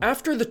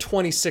After the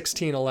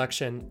 2016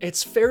 election,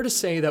 it's fair to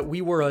say that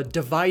we were a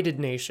divided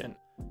nation.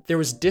 There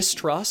was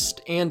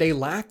distrust and a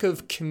lack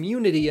of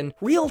community and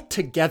real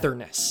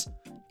togetherness.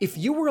 If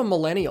you were a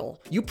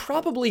millennial, you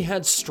probably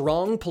had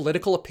strong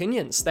political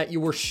opinions that you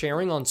were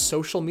sharing on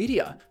social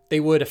media. They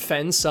would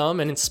offend some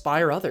and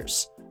inspire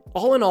others.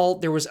 All in all,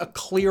 there was a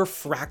clear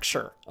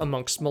fracture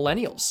amongst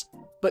millennials.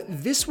 But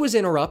this was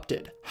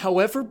interrupted,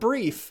 however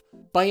brief,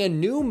 by a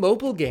new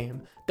mobile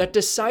game that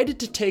decided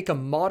to take a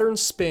modern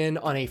spin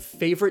on a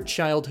favorite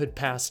childhood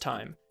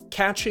pastime,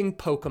 catching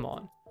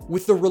Pokemon.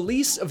 With the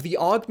release of the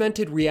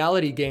augmented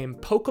reality game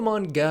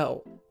Pokemon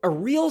Go, a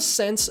real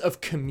sense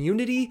of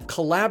community,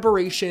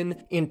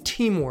 collaboration, and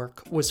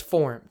teamwork was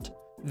formed.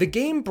 The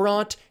game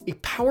brought a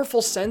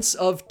powerful sense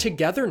of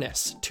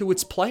togetherness to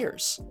its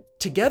players.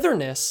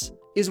 Togetherness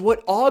is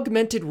what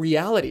augmented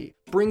reality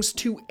brings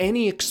to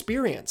any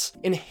experience,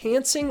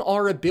 enhancing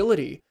our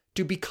ability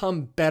to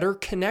become better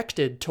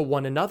connected to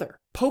one another.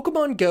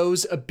 Pokemon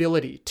Go's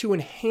ability to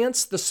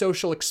enhance the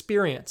social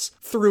experience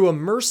through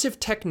immersive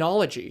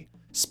technology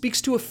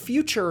speaks to a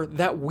future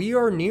that we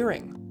are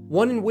nearing,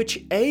 one in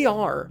which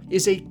AR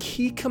is a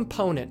key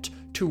component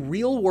to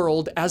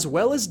real-world as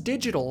well as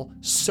digital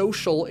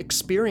social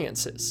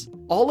experiences.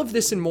 All of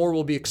this and more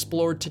will be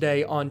explored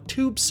today on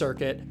Tube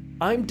Circuit.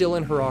 I'm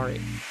Dylan Harari.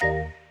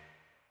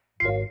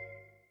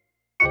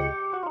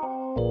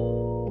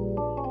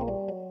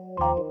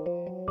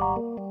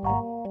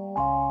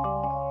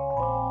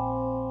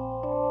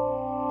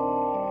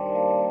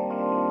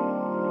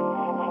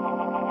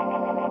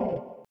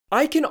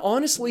 I can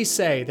honestly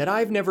say that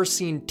I've never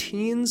seen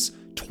teens,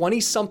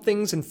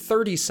 20-somethings, and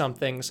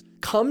 30-somethings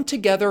come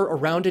together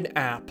around an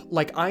app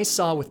like I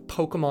saw with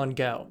Pokemon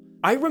Go.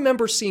 I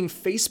remember seeing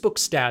Facebook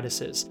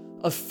statuses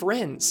of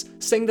friends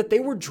saying that they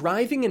were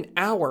driving an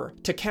hour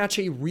to catch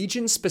a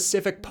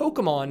region-specific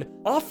Pokemon,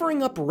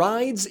 offering up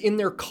rides in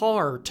their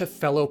car to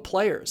fellow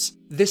players.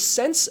 This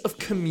sense of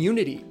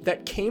community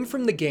that came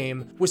from the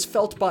game was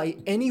felt by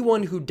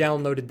anyone who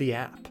downloaded the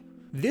app.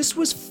 This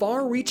was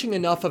far-reaching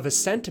enough of a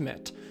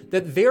sentiment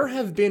that there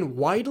have been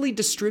widely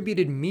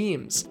distributed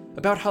memes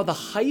about how the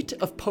height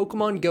of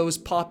Pokemon Go's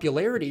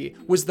popularity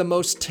was the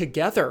most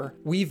together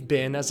we've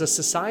been as a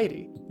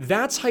society.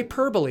 That's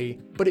hyperbole,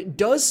 but it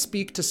does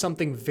speak to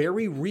something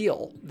very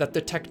real that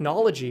the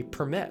technology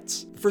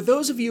permits. For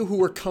those of you who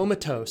were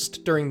comatose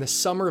during the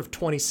summer of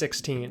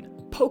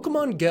 2016,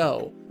 Pokemon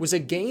Go was a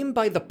game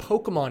by the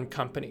Pokemon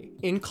Company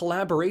in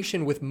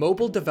collaboration with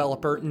mobile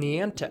developer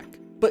Niantic.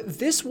 But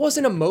this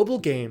wasn't a mobile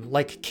game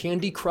like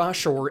Candy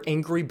Crush or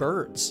Angry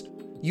Birds.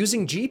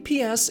 Using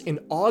GPS and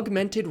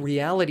augmented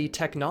reality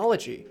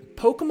technology,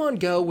 Pokemon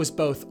Go was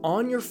both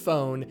on your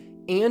phone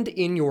and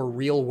in your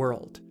real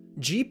world.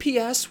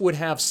 GPS would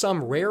have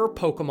some rare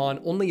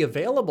Pokemon only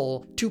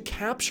available to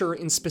capture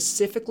in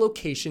specific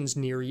locations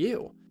near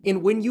you.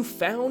 And when you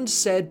found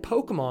said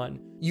Pokemon,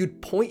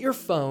 you'd point your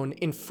phone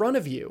in front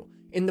of you,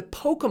 and the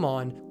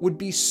Pokemon would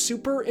be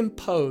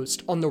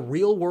superimposed on the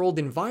real-world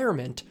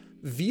environment,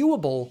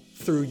 viewable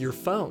through your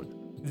phone.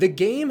 The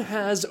game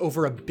has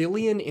over 1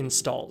 billion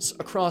installs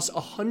across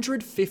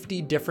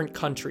 150 different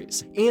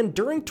countries, and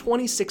during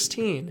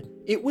 2016,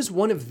 it was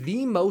one of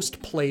the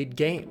most played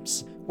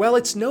games. While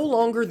it's no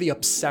longer the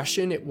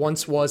obsession it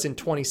once was in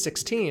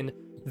 2016,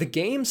 the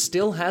game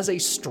still has a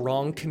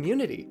strong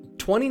community.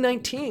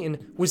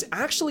 2019 was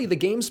actually the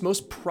game's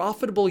most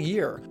profitable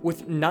year,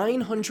 with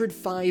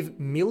 $905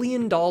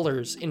 million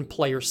in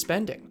player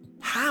spending.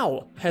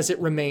 How has it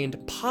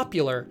remained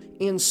popular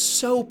and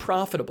so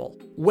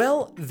profitable?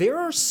 Well, there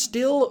are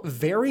still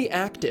very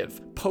active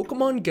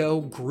Pokemon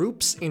Go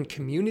groups and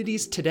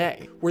communities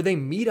today where they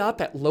meet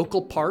up at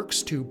local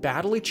parks to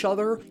battle each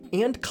other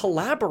and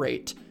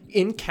collaborate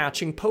in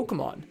catching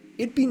Pokemon.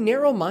 It'd be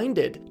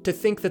narrow-minded to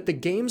think that the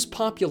game's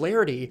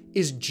popularity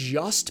is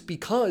just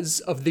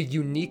because of the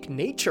unique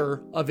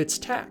nature of its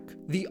tech.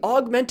 The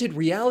augmented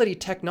reality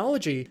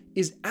technology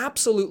is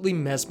absolutely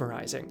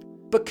mesmerizing.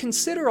 But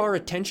consider our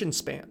attention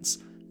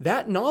spans.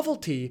 That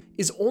novelty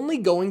is only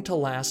going to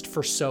last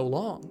for so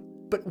long.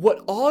 But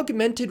what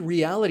augmented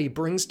reality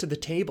brings to the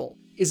table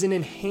is an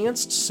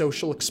enhanced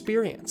social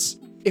experience.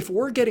 If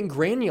we're getting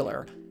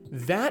granular,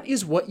 that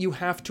is what you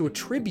have to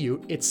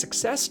attribute its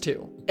success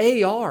to.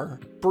 AR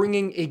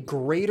bringing a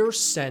greater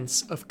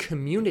sense of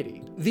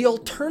community. The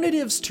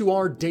alternatives to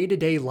our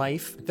day-to-day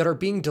life that are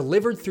being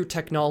delivered through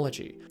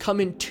technology come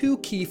in two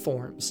key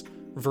forms: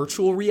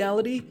 virtual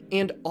reality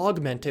and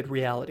augmented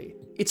reality.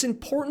 It's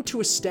important to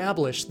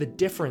establish the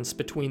difference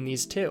between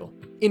these two.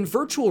 In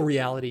virtual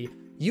reality,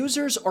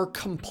 users are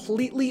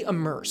completely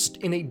immersed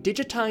in a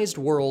digitized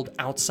world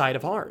outside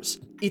of ours.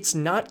 It's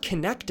not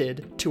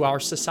connected to our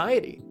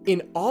society.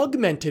 In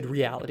augmented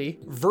reality,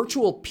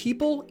 virtual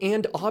people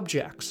and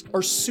objects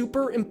are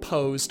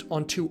superimposed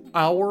onto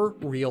our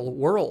real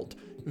world,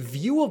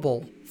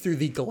 viewable through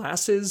the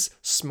glasses,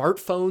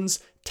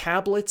 smartphones,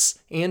 tablets,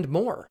 and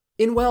more.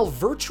 And while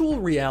virtual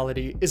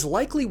reality is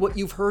likely what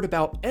you've heard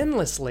about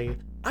endlessly,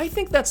 I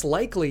think that's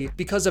likely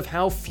because of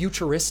how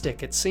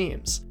futuristic it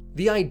seems.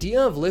 The idea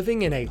of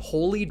living in a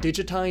wholly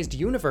digitized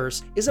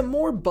universe is a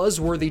more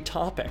buzzworthy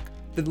topic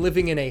than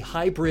living in a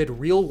hybrid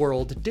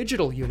real-world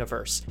digital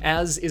universe,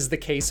 as is the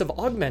case of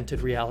augmented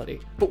reality.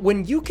 But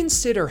when you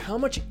consider how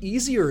much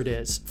easier it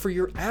is for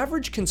your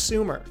average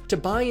consumer to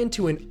buy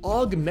into an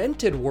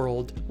augmented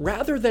world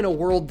rather than a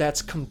world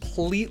that's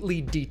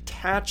completely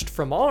detached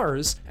from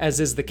ours, as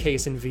is the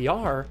case in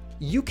VR,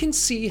 you can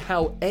see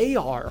how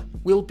AR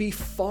will be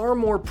far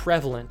more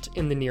prevalent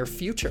in the near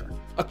future.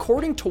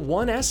 According to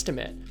one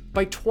estimate,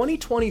 by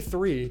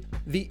 2023,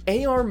 the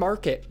AR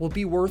market will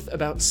be worth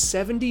about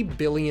 $70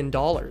 billion,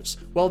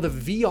 while the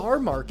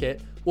VR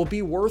market will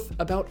be worth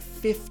about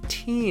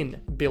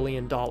 $15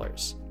 billion.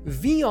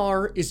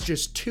 VR is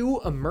just too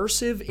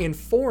immersive and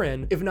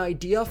foreign of an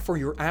idea for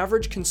your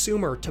average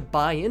consumer to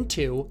buy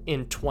into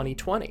in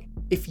 2020.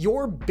 If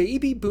your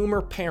baby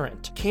boomer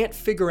parent can't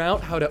figure out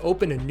how to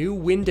open a new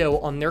window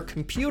on their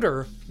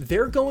computer,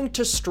 they're going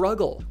to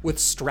struggle with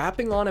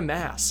strapping on a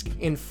mask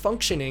and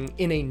functioning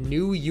in a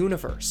new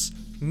universe.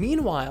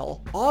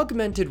 Meanwhile,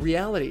 augmented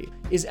reality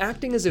is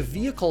acting as a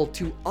vehicle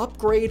to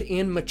upgrade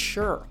and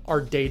mature our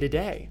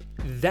day-to-day.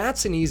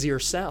 That's an easier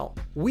sell.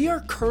 We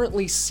are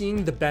currently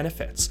seeing the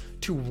benefits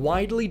to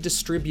widely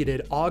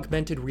distributed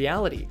augmented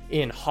reality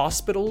in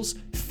hospitals,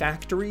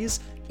 factories,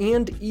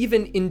 and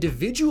even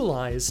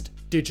individualized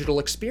digital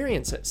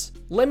experiences.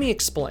 Let me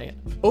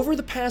explain. Over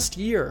the past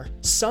year,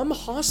 some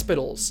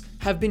hospitals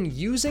have been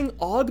using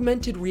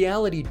augmented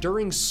reality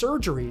during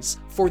surgeries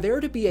for there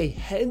to be a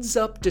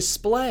heads-up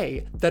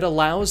display that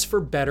allows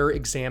for better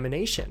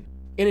examination.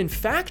 And in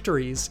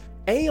factories,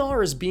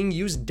 AR is being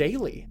used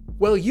daily.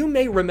 While you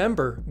may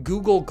remember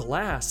Google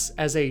Glass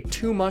as a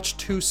too much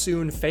too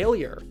soon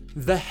failure,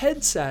 the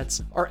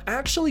headsets are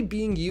actually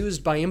being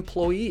used by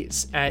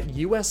employees at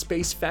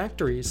US-based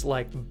factories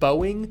like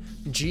Boeing,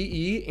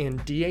 GE, and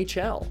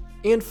DHL.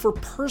 And for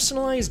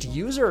personalized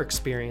user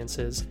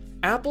experiences,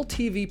 Apple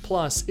TV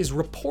Plus is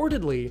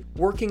reportedly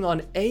working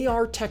on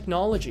AR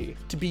technology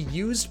to be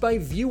used by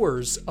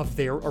viewers of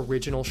their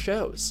original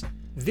shows.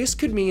 This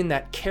could mean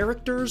that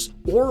characters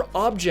or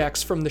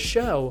objects from the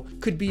show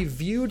could be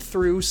viewed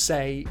through,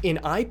 say, an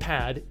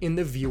iPad in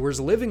the viewer's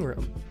living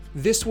room.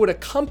 This would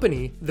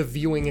accompany the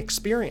viewing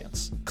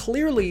experience.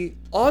 Clearly,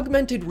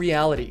 augmented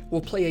reality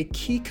will play a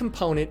key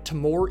component to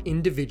more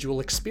individual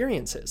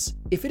experiences.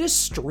 If it is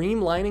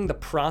streamlining the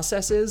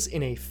processes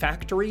in a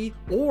factory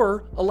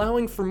or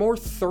allowing for more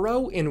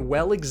thorough and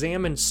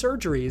well-examined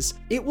surgeries,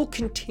 it will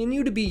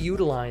continue to be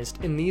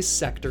utilized in these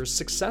sectors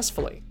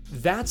successfully.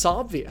 That's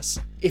obvious.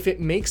 If it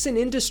makes an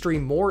industry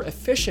more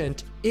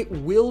efficient, it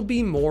will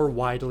be more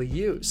widely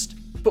used.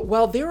 But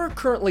while there are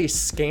currently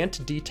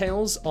scant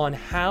details on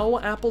how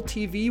Apple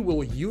TV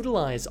will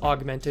utilize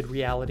augmented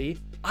reality,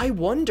 I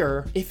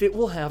wonder if it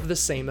will have the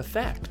same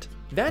effect.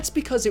 That's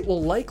because it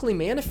will likely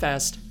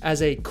manifest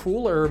as a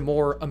cooler,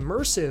 more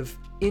immersive,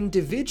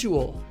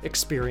 individual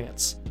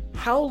experience.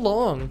 How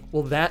long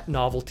will that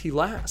novelty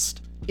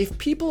last? If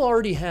people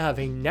already have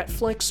a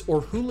Netflix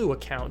or Hulu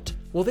account,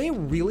 will they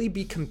really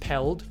be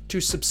compelled to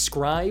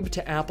subscribe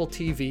to Apple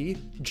TV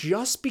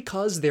just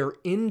because their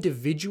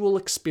individual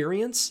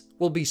experience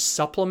will be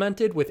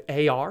supplemented with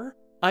AR?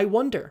 I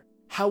wonder.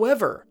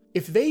 However,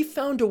 if they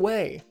found a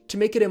way to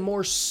make it a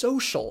more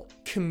social,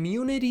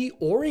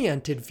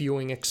 community-oriented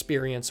viewing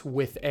experience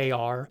with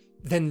AR,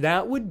 then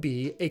that would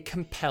be a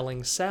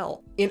compelling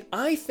sell. And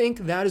I think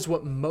that is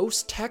what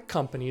most tech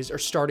companies are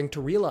starting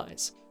to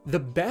realize. The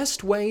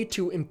best way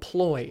to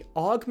employ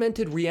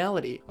augmented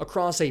reality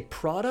across a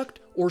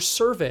product or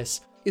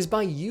service is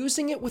by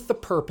using it with the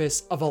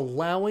purpose of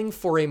allowing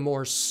for a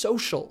more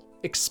social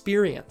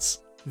experience.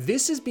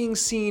 This is being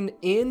seen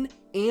in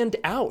and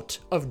out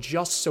of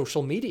just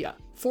social media.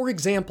 For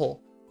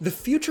example, the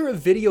future of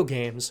video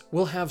games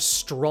will have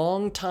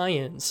strong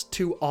tie-ins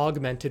to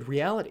augmented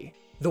reality.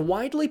 The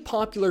widely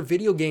popular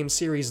video game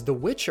series The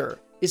Witcher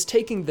is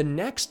taking the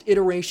next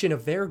iteration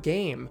of their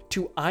game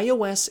to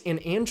iOS and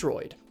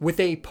Android with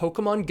a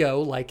Pokemon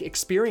Go-like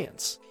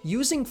experience.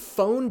 Using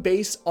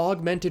phone-based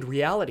augmented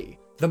reality,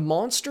 the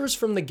monsters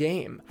from the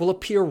game will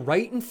appear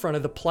right in front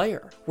of the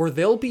player, where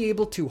they'll be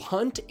able to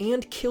hunt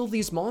and kill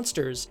these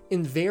monsters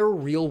in their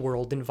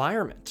real-world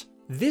environment.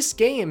 This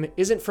game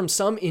isn't from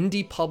some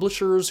indie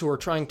publishers who are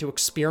trying to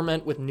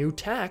experiment with new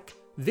tech.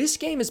 This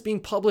game is being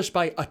published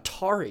by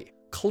Atari.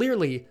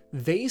 Clearly,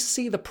 they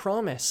see the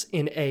promise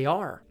in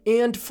AR.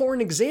 And for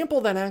an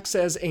example that acts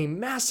as a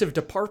massive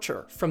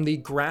departure from the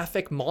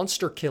graphic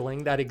monster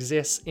killing that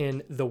exists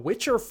in the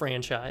Witcher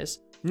franchise,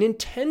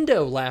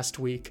 Nintendo last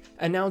week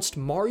announced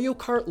Mario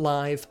Kart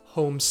Live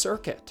Home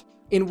Circuit.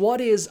 In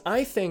what is,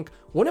 I think,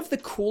 one of the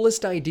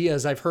coolest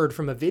ideas I've heard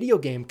from a video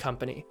game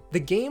company, the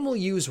game will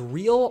use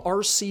real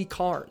RC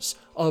cars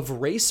of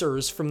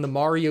racers from the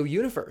Mario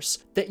universe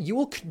that you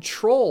will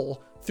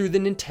control through the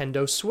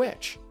Nintendo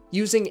Switch.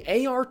 Using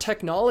AR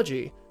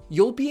technology,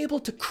 you'll be able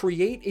to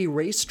create a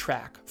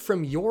racetrack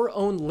from your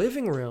own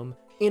living room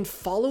and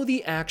follow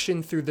the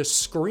action through the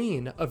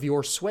screen of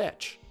your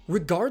Switch.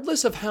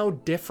 Regardless of how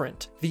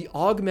different the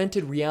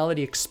augmented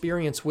reality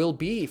experience will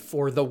be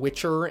for The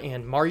Witcher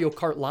and Mario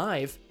Kart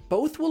Live,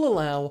 both will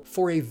allow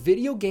for a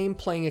video game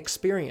playing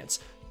experience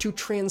to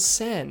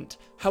transcend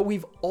how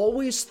we've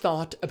always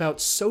thought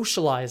about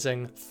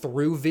socializing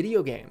through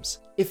video games.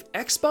 If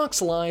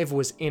Xbox Live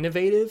was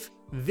innovative,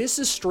 this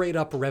is straight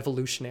up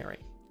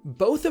revolutionary.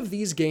 Both of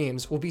these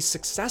games will be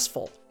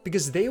successful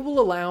because they will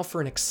allow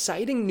for an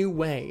exciting new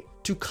way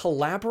to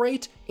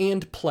collaborate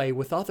and play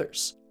with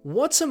others.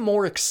 What's a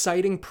more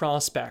exciting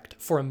prospect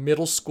for a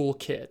middle school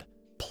kid?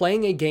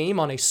 Playing a game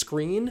on a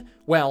screen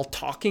while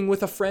talking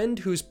with a friend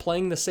who's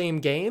playing the same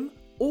game?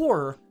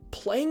 Or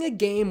playing a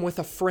game with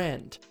a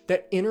friend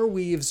that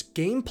interweaves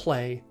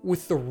gameplay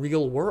with the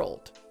real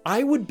world?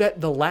 I would bet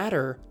the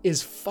latter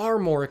is far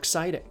more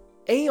exciting.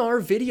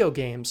 AR video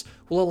games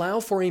will allow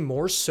for a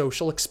more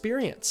social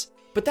experience,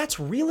 but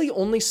that's really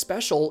only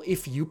special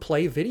if you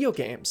play video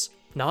games.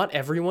 Not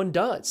everyone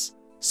does.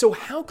 So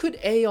how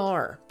could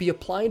AR be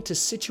applied to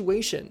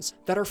situations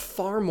that are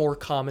far more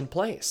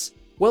commonplace?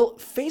 Well,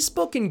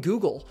 Facebook and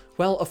Google,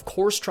 while of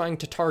course trying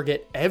to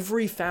target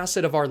every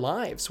facet of our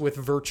lives with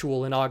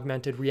virtual and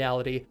augmented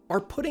reality,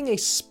 are putting a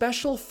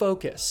special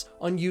focus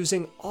on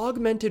using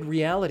augmented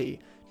reality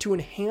to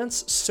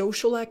enhance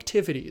social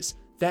activities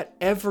that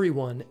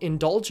everyone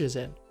indulges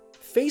in.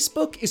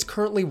 Facebook is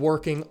currently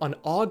working on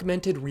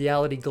augmented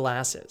reality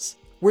glasses,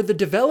 where the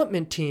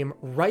development team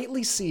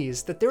rightly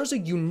sees that there's a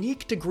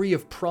unique degree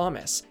of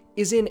promise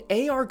is in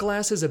AR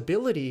glasses'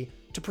 ability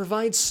to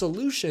provide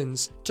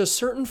solutions to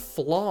certain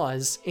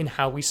flaws in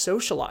how we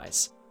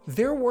socialize.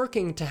 They're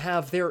working to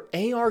have their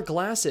AR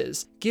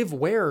glasses give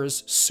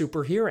wearers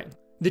super hearing.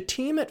 The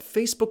team at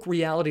Facebook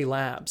Reality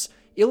Labs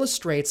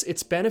illustrates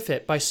its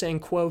benefit by saying,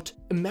 quote,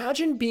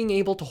 "Imagine being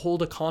able to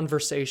hold a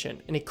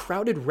conversation in a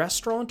crowded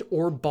restaurant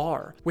or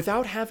bar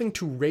without having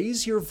to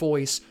raise your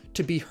voice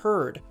to be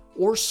heard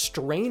or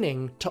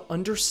straining to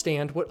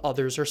understand what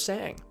others are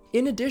saying."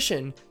 In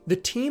addition, the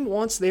team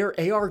wants their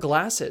AR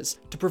glasses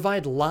to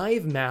provide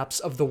live maps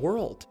of the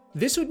world.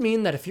 This would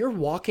mean that if you're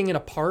walking in a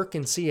park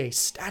and see a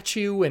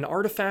statue, an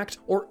artifact,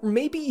 or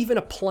maybe even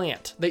a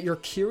plant that you're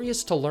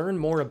curious to learn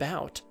more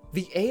about,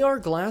 the AR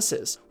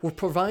glasses will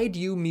provide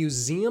you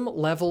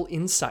museum-level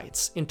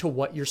insights into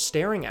what you're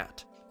staring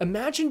at.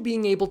 Imagine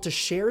being able to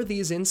share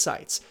these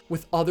insights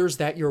with others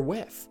that you're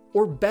with,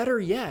 or better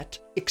yet,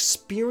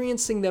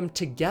 experiencing them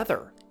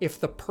together if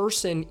the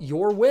person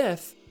you're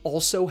with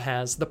also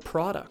has the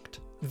product.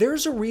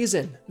 There's a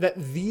reason that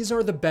these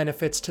are the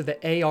benefits to the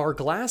AR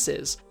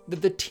glasses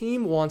that the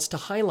team wants to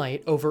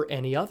highlight over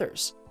any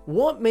others.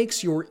 What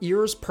makes your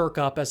ears perk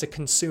up as a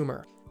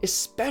consumer,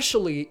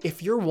 especially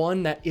if you're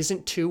one that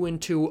isn't too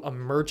into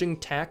emerging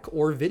tech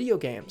or video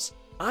games?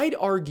 I'd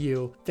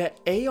argue that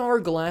AR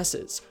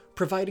glasses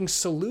providing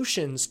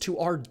solutions to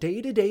our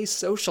day-to-day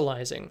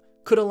socializing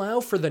could allow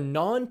for the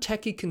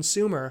non-techie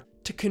consumer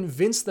to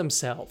convince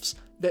themselves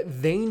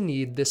that they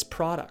need this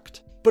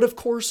product. But of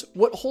course,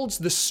 what holds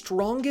the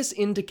strongest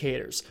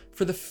indicators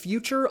for the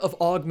future of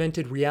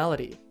augmented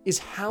reality is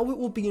how it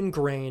will be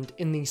ingrained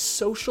in the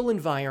social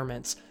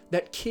environments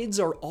that kids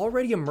are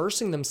already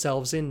immersing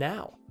themselves in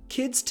now.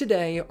 Kids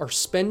today are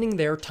spending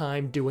their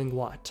time doing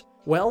what?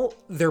 Well,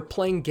 they're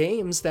playing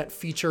games that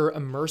feature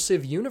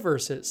immersive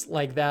universes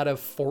like that of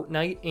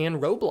Fortnite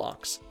and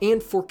Roblox.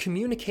 And for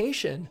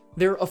communication,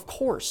 they're of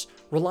course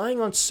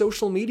relying on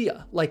social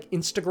media like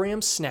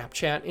Instagram,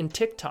 Snapchat, and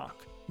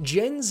TikTok.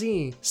 Gen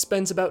Z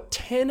spends about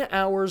 10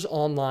 hours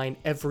online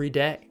every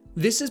day.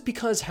 This is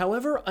because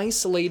however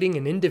isolating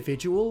an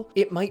individual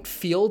it might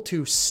feel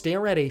to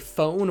stare at a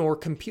phone or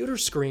computer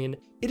screen,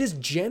 it is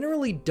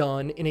generally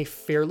done in a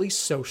fairly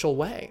social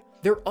way.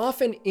 They're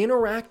often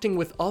interacting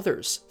with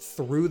others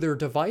through their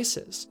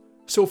devices.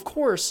 So of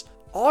course,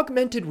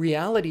 augmented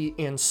reality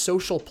and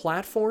social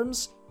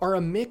platforms are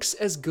a mix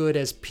as good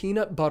as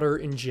peanut butter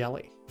and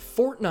jelly.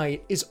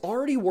 Fortnite is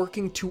already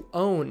working to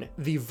own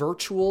the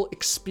virtual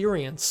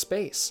experience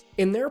space.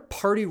 In their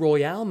Party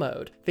Royale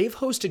mode, they've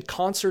hosted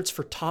concerts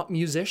for top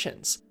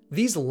musicians.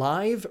 These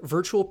live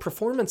virtual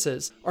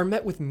performances are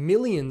met with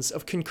millions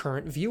of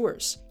concurrent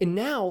viewers. And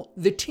now,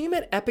 the team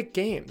at Epic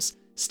Games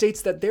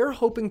states that they're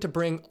hoping to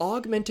bring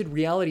augmented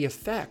reality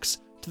effects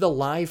to the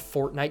live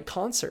Fortnite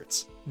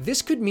concerts.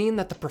 This could mean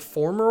that the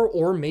performer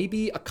or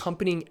maybe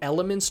accompanying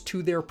elements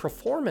to their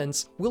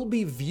performance will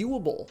be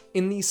viewable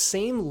in the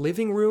same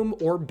living room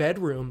or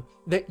bedroom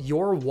that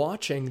you're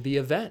watching the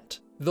event.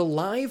 The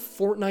live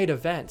Fortnite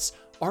events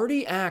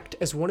already act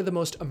as one of the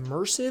most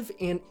immersive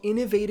and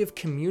innovative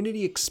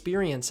community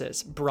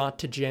experiences brought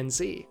to Gen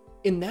Z.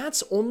 And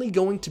that's only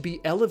going to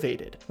be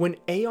elevated when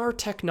AR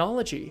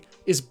technology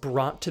is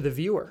brought to the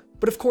viewer.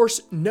 But of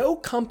course, no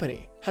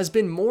company has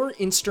been more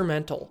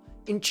instrumental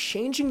in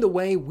changing the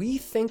way we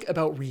think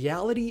about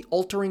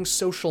reality-altering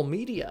social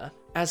media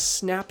as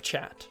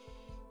Snapchat.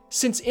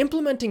 Since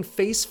implementing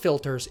face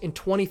filters in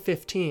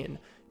 2015,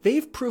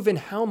 they've proven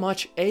how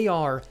much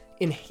AR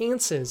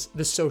enhances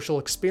the social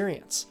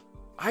experience.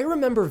 I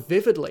remember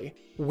vividly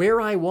where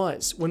I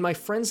was when my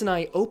friends and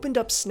I opened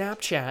up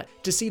Snapchat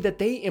to see that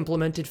they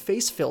implemented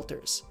face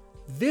filters.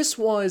 This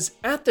was,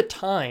 at the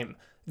time,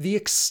 the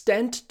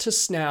extent to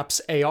Snap's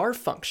AR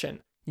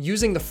function,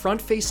 using the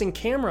front-facing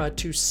camera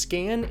to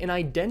scan and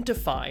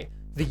identify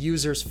the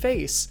user's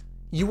face.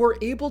 You were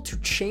able to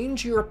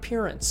change your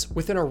appearance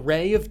with an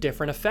array of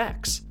different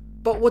effects.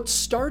 But what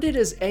started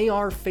as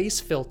AR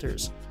face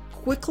filters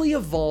quickly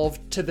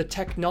evolved to the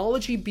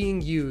technology being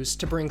used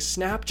to bring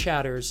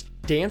Snapchatters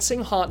dancing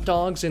hot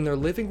dogs in their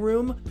living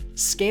room,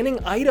 scanning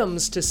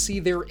items to see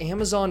their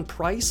Amazon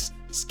price,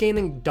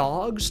 scanning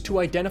dogs to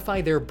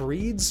identify their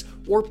breeds,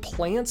 or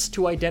plants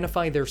to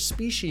identify their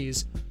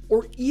species,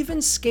 or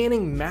even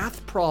scanning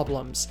math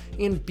problems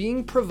and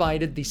being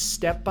provided the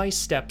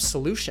step-by-step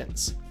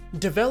solutions.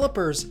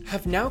 Developers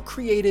have now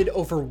created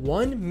over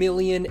 1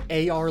 million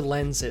AR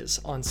lenses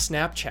on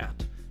Snapchat.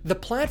 The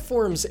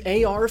platform's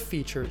AR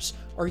features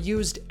are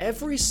used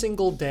every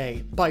single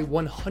day by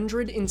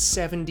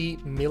 170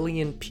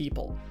 million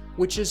people,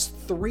 which is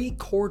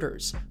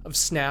 3/4 of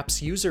Snap's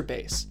user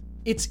base.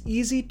 It's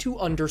easy to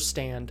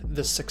understand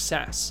the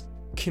success.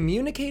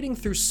 Communicating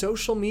through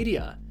social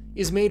media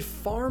is made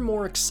far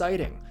more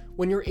exciting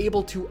when you're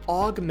able to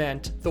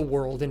augment the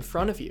world in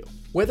front of you,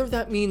 whether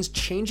that means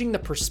changing the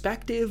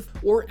perspective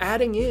or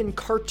adding in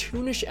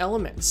cartoonish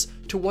elements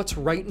to what's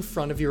right in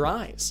front of your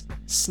eyes.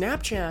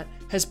 Snapchat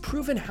has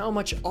proven how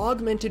much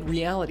augmented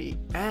reality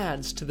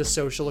adds to the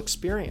social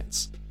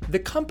experience. The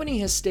company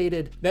has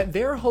stated that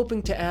they're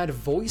hoping to add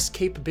voice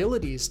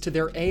capabilities to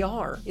their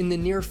AR in the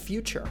near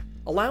future,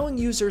 allowing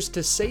users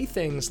to say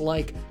things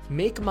like,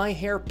 "Make my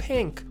hair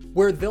pink,"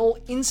 where they'll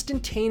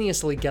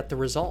instantaneously get the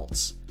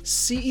results.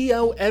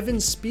 CEO Evan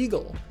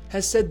Spiegel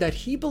has said that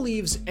he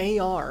believes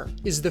AR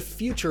is the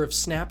future of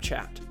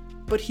Snapchat,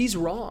 but he's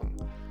wrong.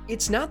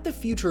 It's not the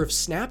future of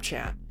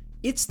Snapchat,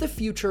 it's the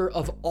future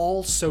of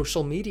all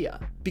social media,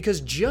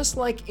 because just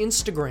like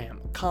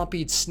Instagram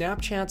copied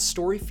Snapchat's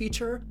story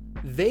feature,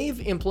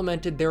 they've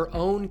implemented their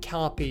own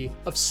copy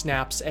of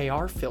Snap's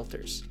AR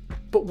filters.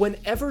 But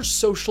whenever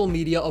social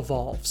media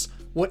evolves,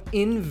 what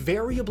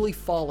invariably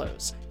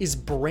follows is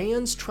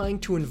brands trying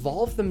to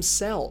involve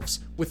themselves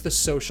with the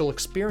social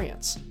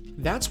experience.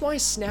 That's why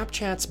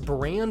Snapchat's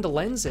brand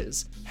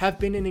lenses have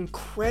been an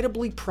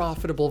incredibly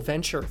profitable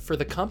venture for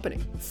the company.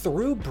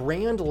 Through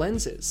brand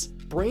lenses,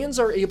 brands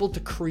are able to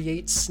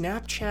create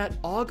Snapchat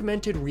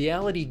augmented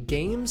reality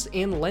games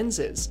and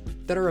lenses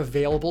that are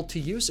available to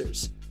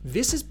users.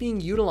 This is being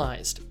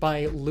utilized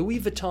by Louis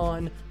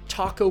Vuitton,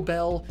 Taco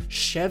Bell,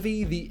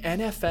 Chevy, the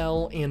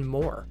NFL, and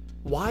more.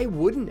 Why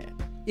wouldn't it?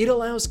 It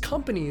allows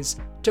companies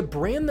to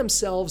brand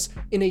themselves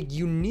in a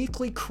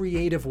uniquely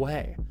creative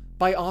way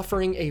by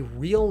offering a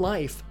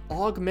real-life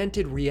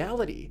augmented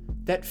reality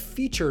that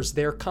features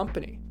their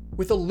company.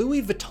 With a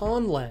Louis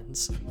Vuitton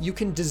lens, you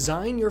can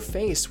design your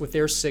face with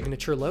their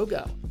signature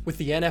logo. With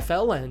the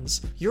NFL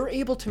lens, you're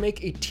able to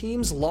make a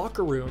team's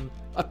locker room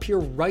appear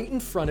right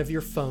in front of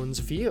your phone's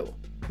view.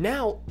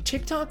 Now,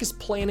 TikTok is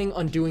planning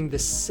on doing the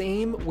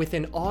same with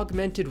an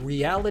augmented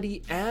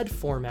reality ad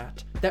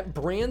format that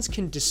brands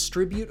can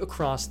distribute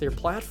across their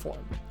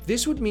platform.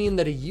 This would mean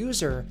that a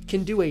user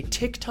can do a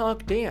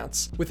TikTok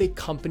dance with a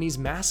company's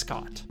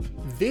mascot.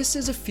 This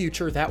is a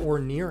future that we're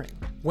nearing.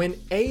 When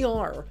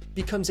AR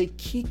becomes a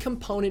key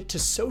component to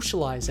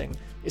socializing,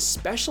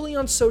 especially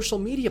on social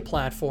media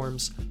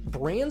platforms,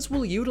 brands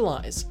will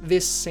utilize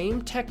this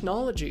same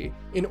technology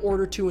in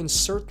order to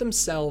insert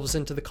themselves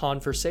into the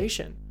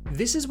conversation.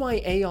 This is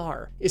why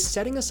AR is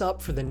setting us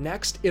up for the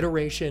next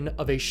iteration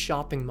of a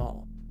shopping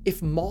mall.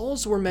 If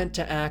malls were meant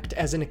to act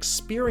as an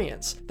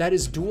experience that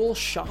is dual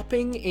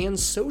shopping and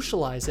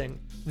socializing,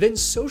 then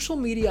social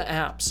media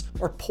apps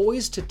are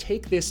poised to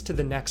take this to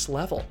the next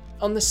level.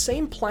 On the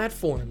same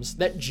platforms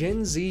that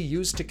Gen Z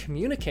use to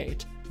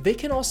communicate, they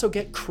can also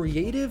get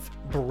creative,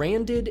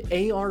 branded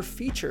AR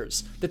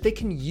features that they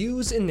can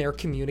use in their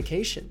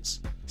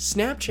communications.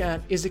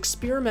 Snapchat is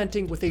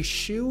experimenting with a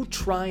shoe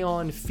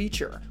try-on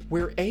feature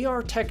where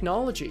AR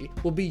technology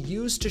will be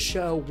used to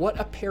show what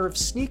a pair of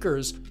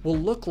sneakers will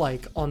look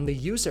like on the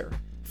user.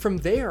 From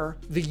there,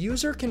 the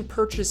user can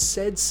purchase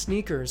said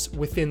sneakers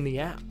within the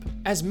app.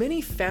 As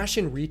many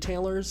fashion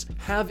retailers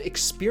have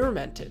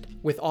experimented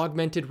with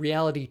augmented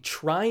reality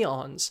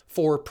try-ons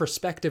for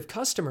prospective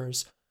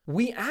customers,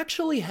 we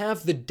actually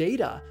have the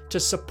data to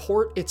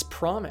support its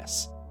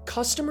promise.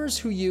 Customers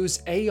who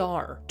use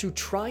AR to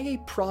try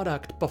a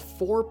product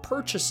before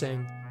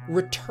purchasing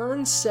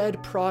return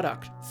said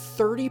product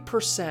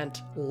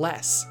 30%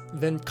 less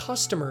than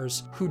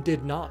customers who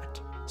did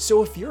not.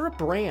 So if you're a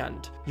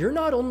brand, you're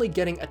not only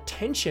getting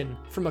attention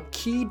from a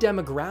key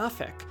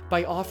demographic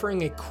by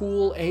offering a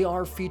cool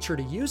AR feature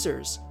to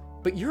users,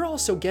 but you're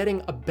also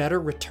getting a better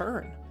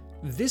return.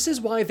 This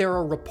is why there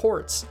are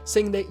reports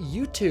saying that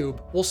YouTube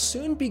will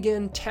soon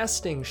begin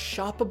testing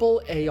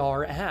shoppable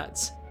AR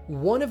ads.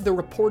 One of the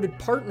reported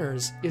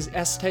partners is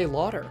Estee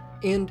Lauder,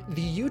 and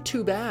the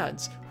YouTube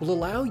ads will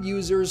allow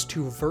users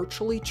to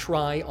virtually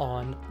try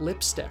on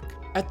lipstick.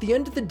 At the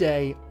end of the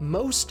day,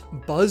 most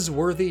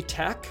buzzworthy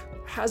tech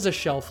has a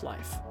shelf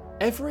life.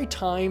 Every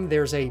time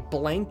there's a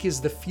blank is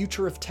the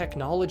future of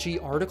technology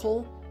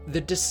article,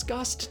 the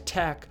discussed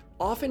tech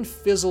often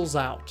fizzles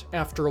out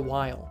after a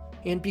while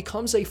and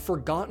becomes a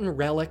forgotten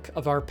relic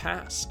of our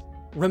past.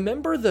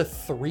 Remember the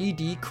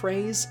 3D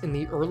craze in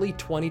the early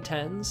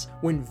 2010s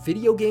when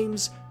video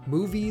games,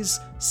 movies,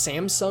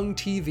 Samsung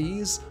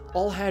TVs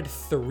all had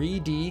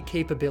 3D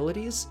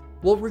capabilities?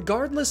 Well,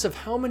 regardless of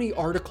how many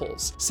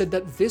articles said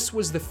that this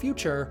was the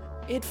future,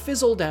 it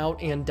fizzled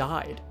out and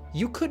died.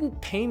 You couldn't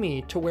pay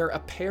me to wear a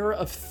pair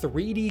of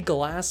 3D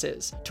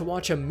glasses to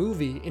watch a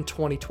movie in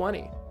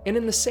 2020. And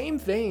in the same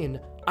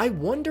vein, I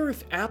wonder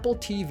if Apple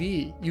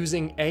TV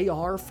using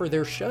AR for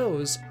their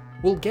shows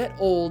will get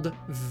old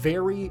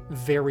very,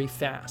 very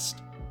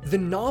fast. The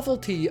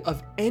novelty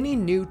of any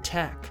new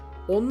tech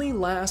only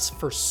lasts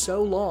for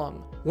so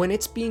long when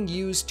it's being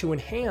used to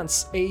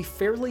enhance a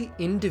fairly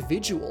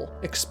individual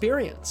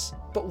experience.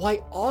 But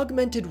why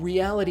augmented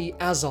reality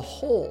as a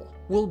whole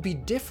will be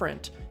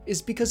different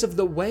is because of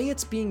the way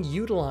it's being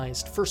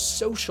utilized for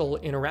social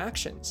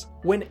interactions.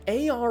 When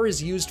AR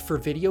is used for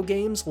video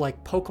games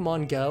like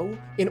Pokemon Go,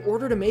 in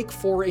order to make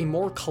for a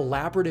more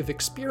collaborative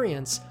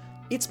experience,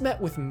 it's met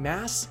with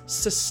mass,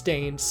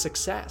 sustained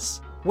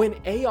success. When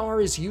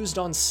AR is used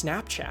on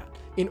Snapchat,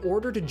 in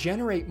order to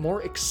generate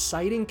more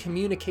exciting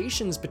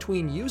communications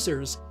between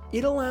users,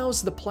 it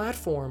allows the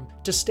platform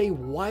to stay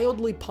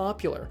wildly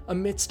popular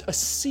amidst a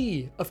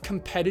sea of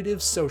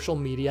competitive social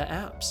media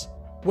apps.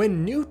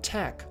 When new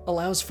tech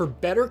allows for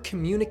better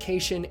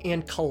communication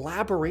and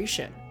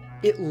collaboration,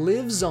 it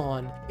lives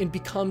on and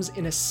becomes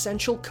an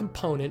essential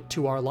component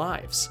to our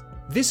lives.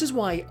 This is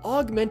why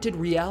augmented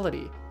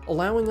reality,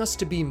 allowing us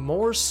to be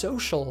more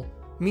social,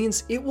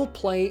 means it will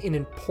play an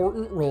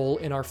important role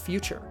in our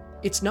future.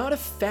 It's not a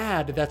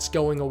fad that's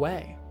going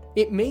away.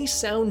 It may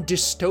sound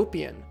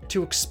dystopian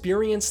to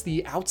experience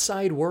the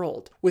outside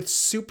world with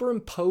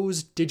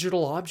superimposed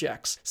digital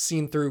objects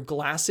seen through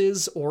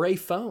glasses or a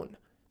phone.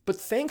 But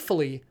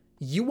thankfully,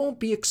 you won't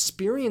be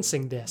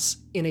experiencing this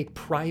in a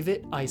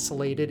private,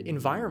 isolated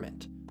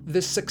environment.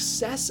 The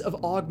success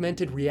of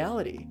augmented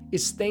reality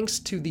is thanks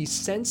to the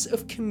sense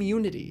of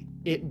community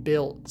it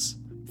builds.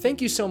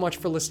 Thank you so much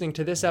for listening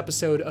to this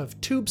episode of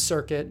Tube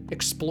Circuit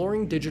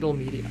Exploring Digital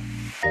Media.